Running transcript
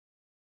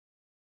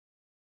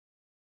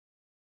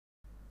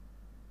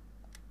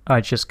I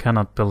just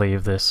cannot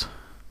believe this.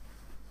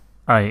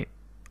 I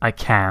I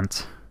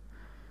can't.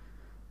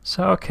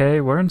 So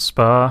okay, we're in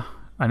Spa,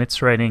 and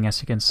it's raining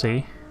as you can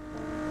see.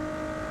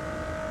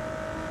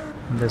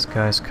 And this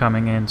guy's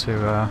coming in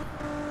to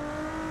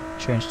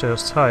change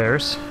those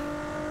tires.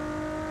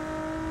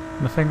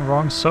 Nothing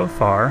wrong so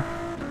far.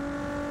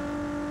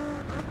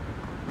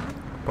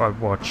 But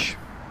watch.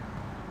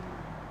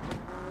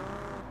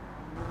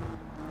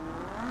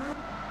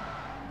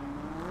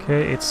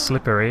 Okay, it's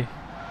slippery.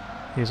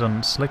 He's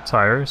on slick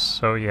tires,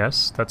 so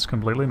yes, that's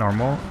completely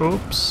normal.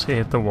 Oops, he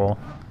hit the wall.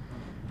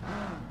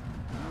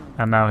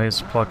 And now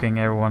he's blocking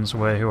everyone's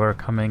way who are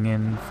coming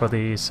in for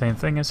the same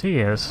thing as he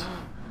is.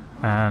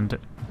 And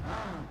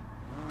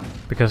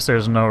because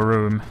there's no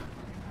room,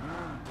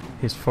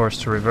 he's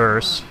forced to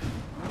reverse.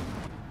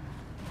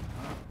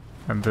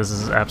 And this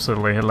is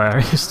absolutely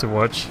hilarious to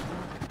watch,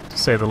 to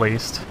say the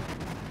least.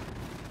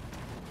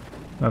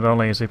 Not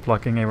only is he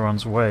blocking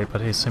everyone's way, but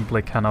he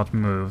simply cannot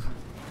move.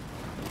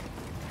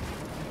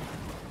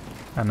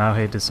 And now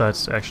he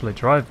decides to actually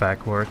drive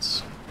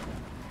backwards.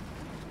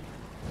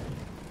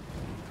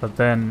 But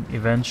then,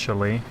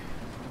 eventually...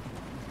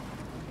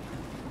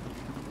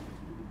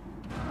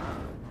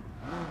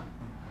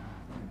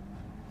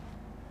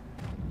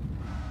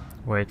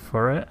 Wait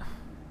for it.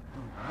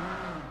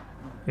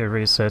 It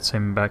resets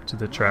him back to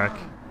the track.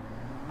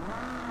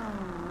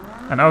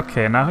 And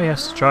okay, now he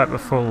has to drive a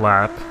full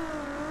lap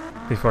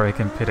before he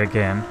can pit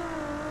again.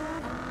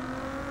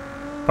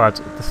 But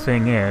the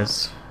thing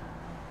is,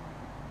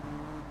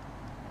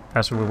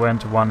 as we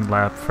went one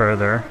lap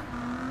further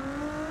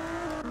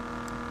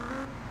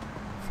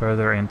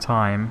in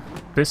time,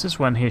 this is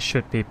when he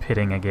should be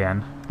pitting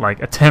again.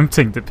 Like,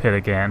 attempting to pit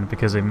again,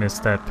 because he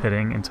missed that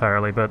pitting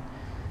entirely, but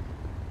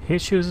he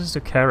chooses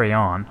to carry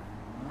on.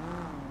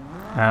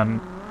 And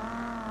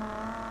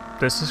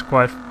this is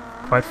quite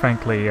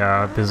frankly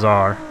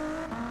bizarre.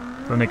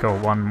 Let me go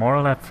one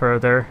more lap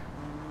further,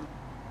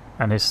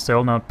 and he's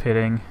still not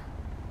pitting.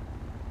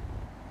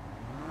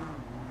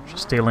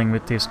 Just dealing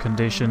with these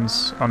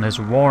conditions on his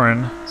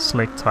worn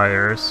slick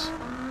tires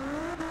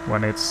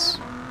when it's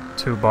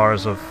 2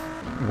 bars of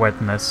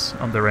wetness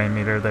on the rain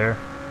meter there.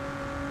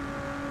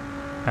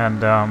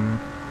 And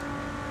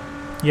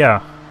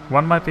yeah,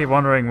 one might be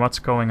wondering what's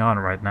going on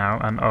right now,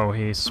 and oh,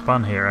 he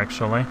spun here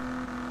actually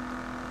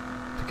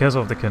because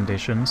of the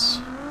conditions.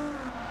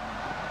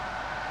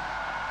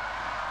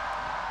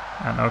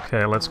 And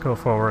okay, let's go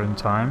forward in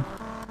time.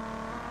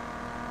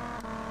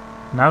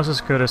 Now's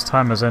as good as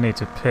time as any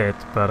to pit,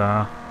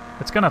 but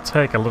it's gonna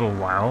take a little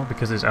while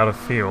because he's out of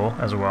fuel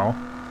as well.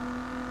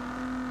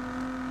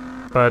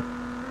 But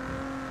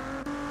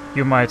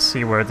you might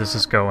see where this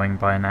is going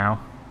by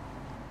now.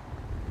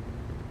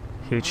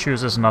 He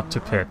chooses not to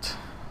pit,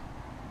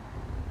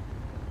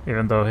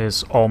 even though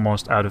he's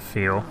almost out of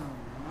fuel.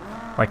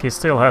 Like, he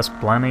still has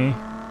plenty,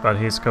 but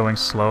he's going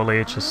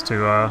slowly just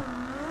to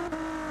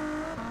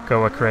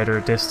go a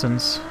greater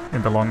distance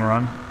in the long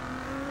run.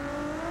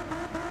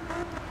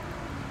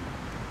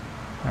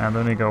 And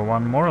then we go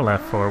one more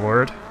lap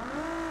forward.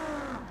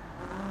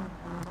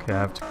 Okay, I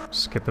have to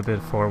skip a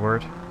bit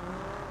forward.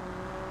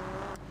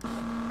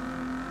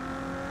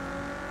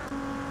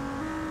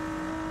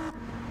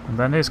 And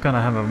then he's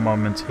gonna have a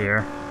moment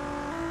here.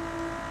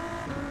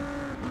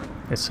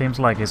 It seems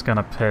like he's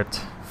gonna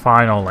pit,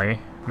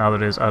 finally, now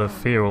that he's out of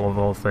fuel of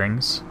all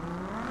things.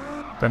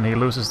 Then he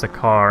loses the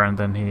car, and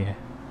then he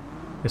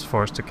is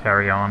forced to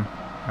carry on.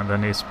 And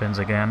then he spins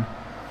again.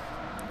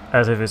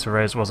 As if his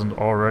race wasn't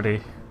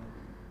already...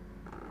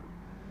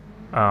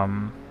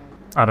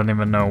 I don't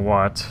even know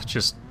what,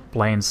 just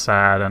plain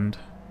sad, and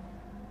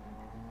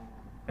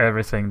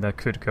everything that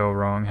could go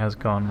wrong has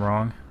gone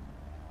wrong.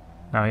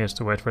 Now he has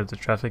to wait for the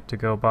traffic to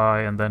go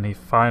by, and then he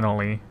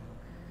finally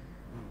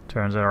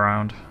turns it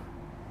around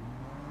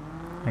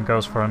and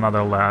goes for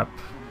another lap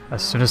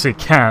as soon as he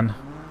can.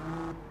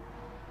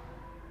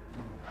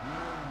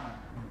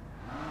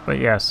 But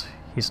yes,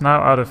 he's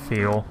now out of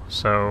fuel,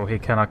 so he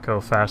cannot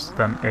go faster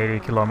than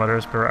 80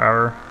 kilometers per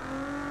hour.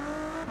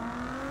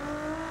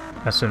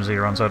 As soon as he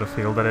runs out of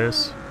fuel, that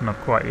is. Not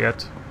quite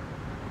yet,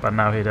 but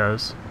now he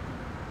does.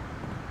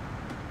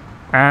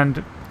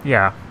 And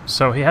yeah,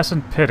 so he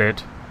hasn't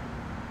pitted,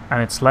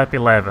 and it's lap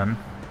 11,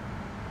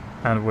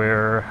 and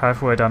we're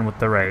halfway done with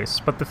the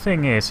race. But the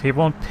thing is, he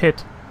won't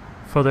pit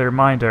for the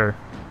remainder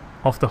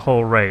of the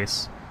whole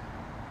race.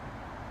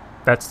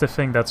 That's the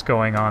thing that's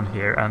going on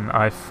here, and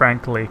I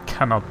frankly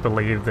cannot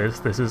believe this.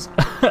 This is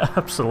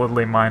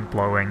absolutely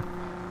mind-blowing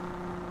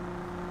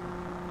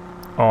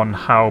on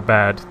how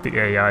bad the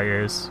AI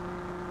is.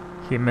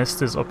 He missed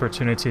his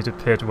opportunity to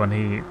pit when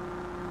he,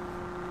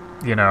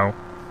 you know,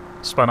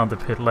 spun on the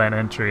pit lane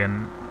entry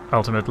and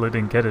ultimately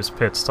didn't get his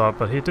pit stop,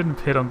 but he didn't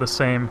pit on the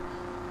same,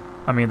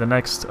 the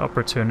next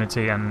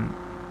opportunity, and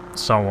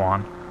so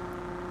on.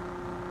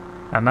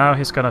 And now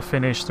he's gonna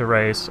finish the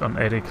race on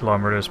 80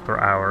 kilometers per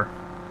hour.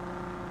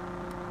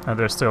 And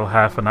there's still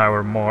half an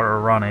hour more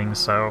running,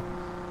 so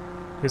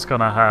he's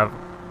gonna have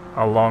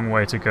a long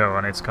way to go,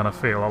 and it's gonna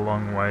feel a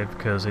long way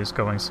because he's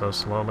going so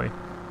slowly.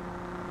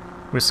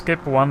 We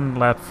skip one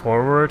lap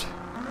forward.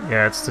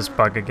 Yeah, it's this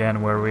bug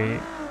again where we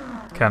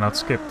cannot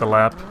skip the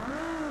lap.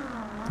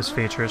 This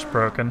feature is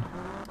broken.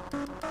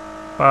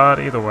 But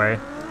either way,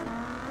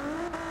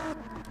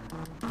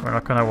 we're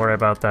not gonna worry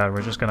about that.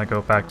 We're just gonna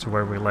go back to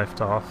where we left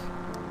off.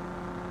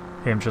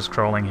 Him just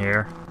crawling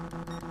here.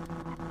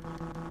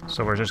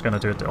 So we're just gonna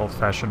do it the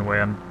old-fashioned way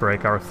and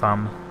break our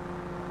thumb.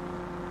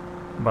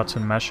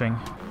 Button meshing.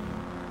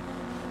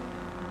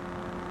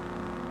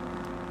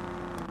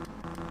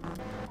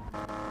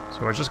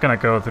 So we're just gonna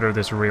go through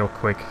this real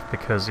quick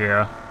because,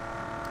 yeah,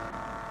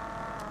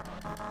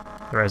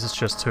 the race is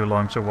just too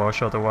long to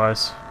watch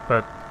otherwise.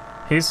 But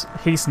he's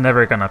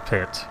never gonna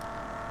pit,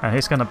 and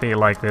he's gonna be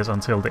like this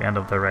until the end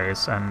of the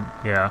race. And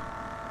yeah,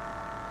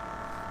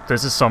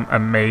 this is some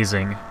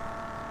amazing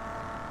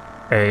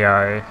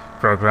AI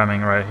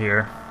programming right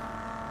here.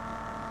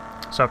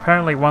 So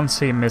apparently once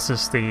he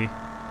misses the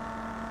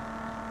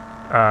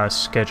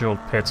scheduled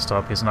pit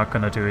stop, he's not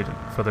gonna do it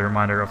for the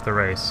remainder of the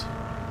race.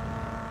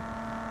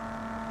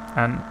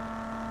 And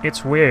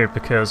it's weird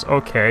because,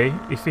 okay,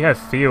 if you have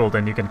fuel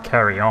then you can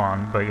carry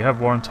on, but you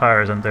have worn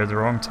tires and they're the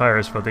wrong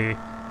tires for the,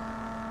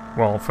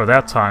 well, for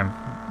that time,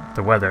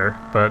 the weather,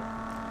 but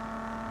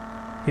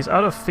he's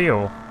out of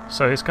fuel,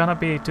 so he's gonna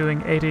be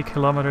doing 80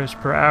 kilometers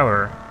per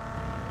hour.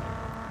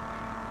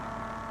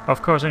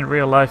 Of course, in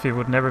real life you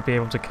would never be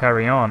able to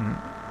carry on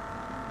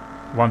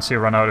once you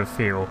run out of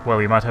fuel.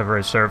 Well, you might have a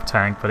reserve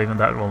tank, but even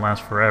that will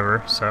last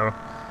forever, so...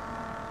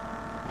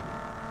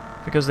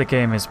 Because the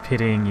game is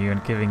pitying you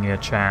and giving you a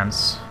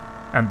chance.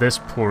 And this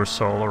poor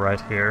soul right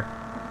here,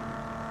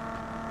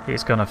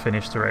 he's gonna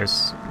finish the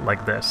race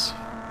like this.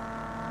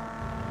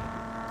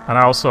 And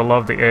I also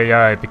love the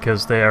AI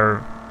because they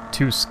are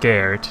too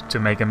scared to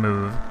make a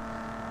move.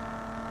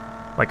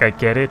 Like, I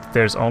get it,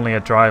 there's only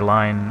a dry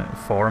line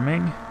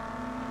forming,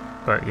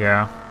 but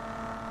yeah.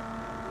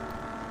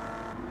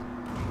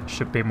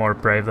 Should be more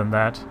brave than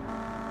that.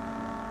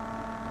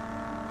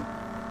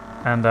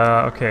 And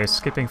okay,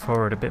 skipping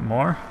forward a bit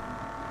more.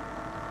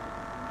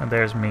 And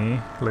there's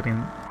me,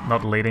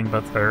 not leading,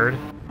 but third.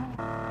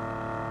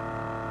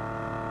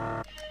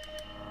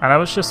 And I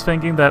was just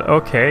thinking that,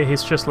 okay,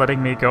 he's just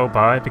letting me go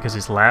by because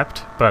he's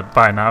lapped, but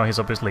by now he's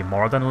obviously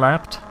more than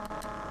lapped.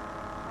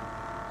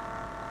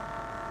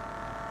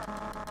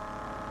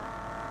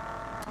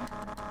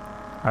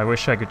 I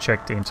wish I could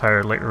check the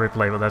entire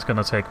replay, but that's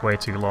gonna take way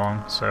too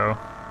long, so...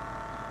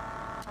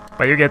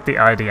 But you get the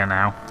idea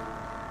now.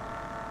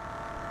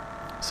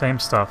 Same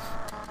stuff.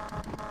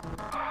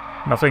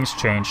 Nothing's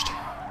changed.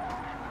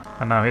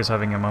 And now he's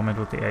having a moment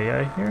with the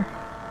AI here.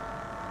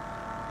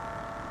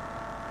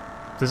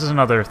 This is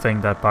another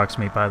thing that bugs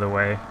me, by the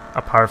way,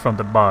 apart from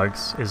the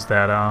bugs, is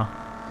that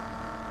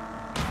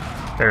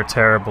they're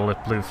terrible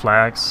at blue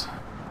flags.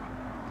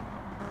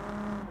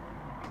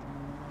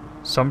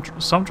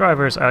 Some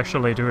drivers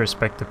actually do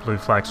respect the blue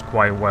flags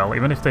quite well.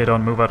 Even if they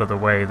don't move out of the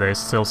way, they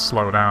still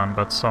slow down.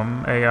 But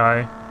some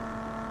AI,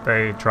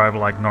 they drive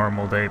like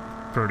normal. They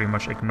pretty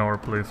much ignore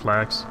blue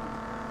flags.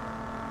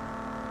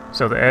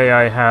 So the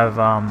AI have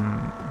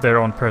their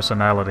own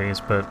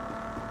personalities, but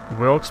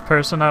Wilk's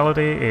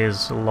personality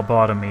is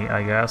lobotomy,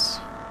 I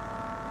guess.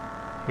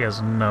 He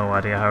has no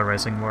idea how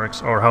racing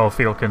works, or how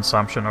fuel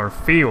consumption, or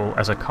fuel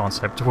as a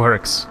concept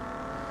works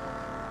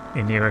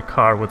in your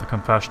car with a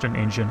combustion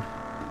engine.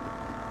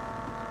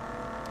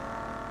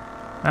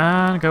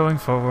 And going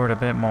forward a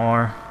bit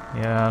more.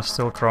 Yeah,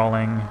 still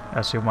crawling,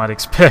 as you might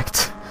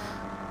expect.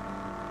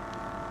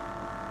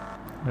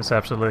 It's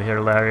absolutely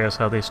hilarious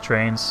how these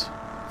trains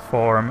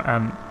form,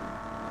 and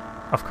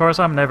of course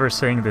I'm never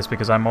seeing this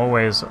because I'm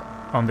always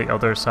on the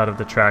other side of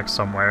the track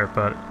somewhere,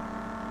 but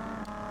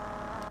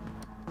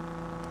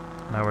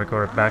now we're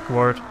going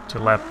backward to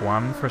lap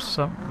 10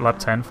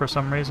 for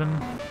some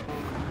reason.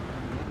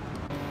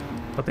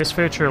 But this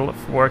feature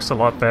works a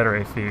lot better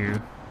if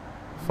you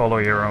follow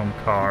your own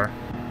car.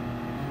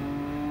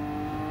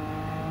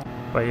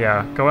 But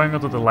yeah, going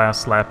on to the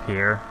last lap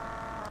here,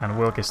 and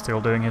Wilk is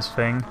still doing his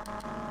thing.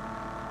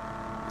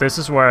 This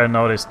is where I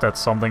noticed that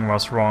something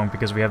was wrong,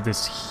 because we have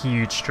this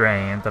huge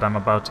drain that I'm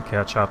about to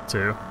catch up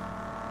to.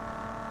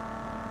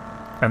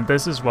 And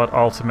this is what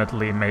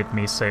ultimately made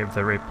me save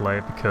the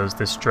replay, because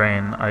this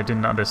drain, I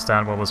didn't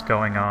understand what was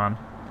going on.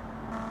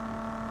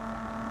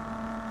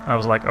 I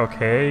was like,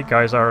 okay,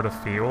 guys are out of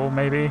fuel,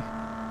 maybe?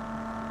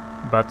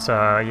 But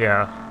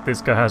yeah,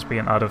 this guy has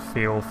been out of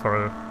fuel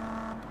for...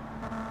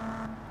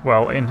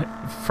 Well,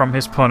 from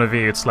his point of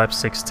view it's lap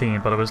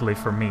 16, but obviously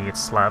for me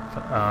it's lap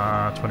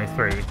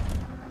 23.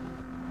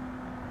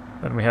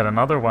 Then we had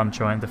another one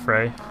join the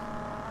fray.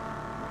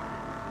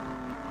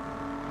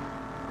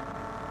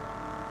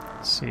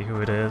 Let's see who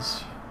it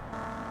is.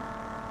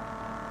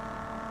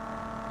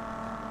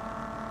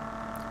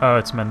 Oh,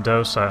 it's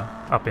Mendoza,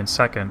 up in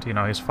second. You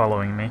know, he's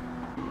following me.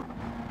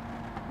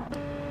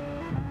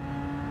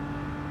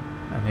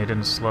 And he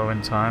didn't slow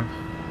in time.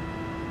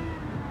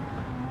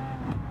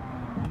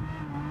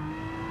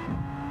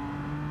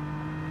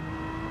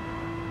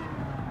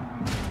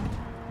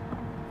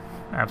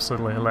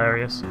 Absolutely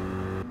hilarious.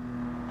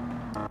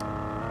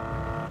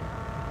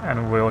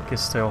 And Wilk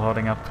is still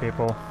holding up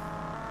people.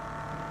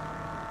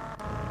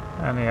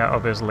 And yeah,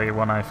 obviously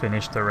when I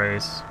finished the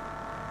race,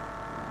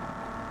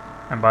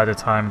 and by the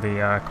time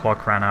the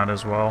clock ran out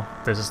as well,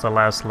 this is the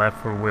last lap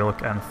for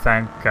Wilk, and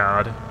thank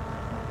God.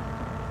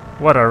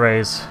 What a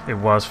race it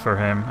was for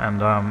him,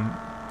 and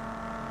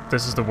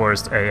this is the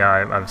worst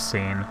AI I've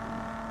seen.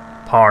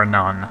 Par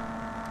none.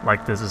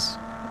 Like, this is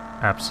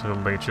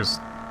absolutely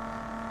just...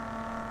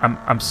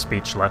 I'm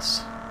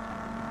speechless.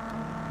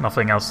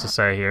 Nothing else to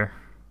say here.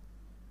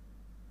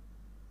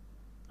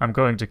 I'm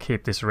going to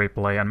keep this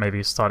replay and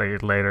maybe study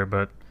it later,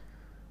 but...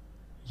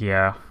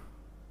 yeah.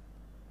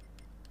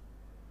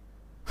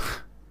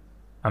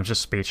 I'm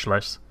just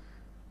speechless.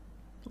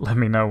 Let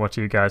me know what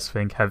you guys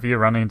think. Have you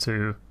run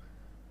into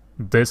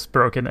this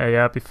broken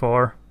AI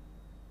before?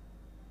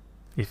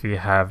 If you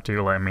have,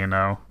 do let me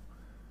know.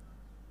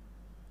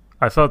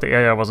 I thought the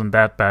AI wasn't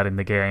that bad in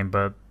the game,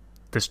 but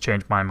this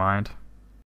changed my mind.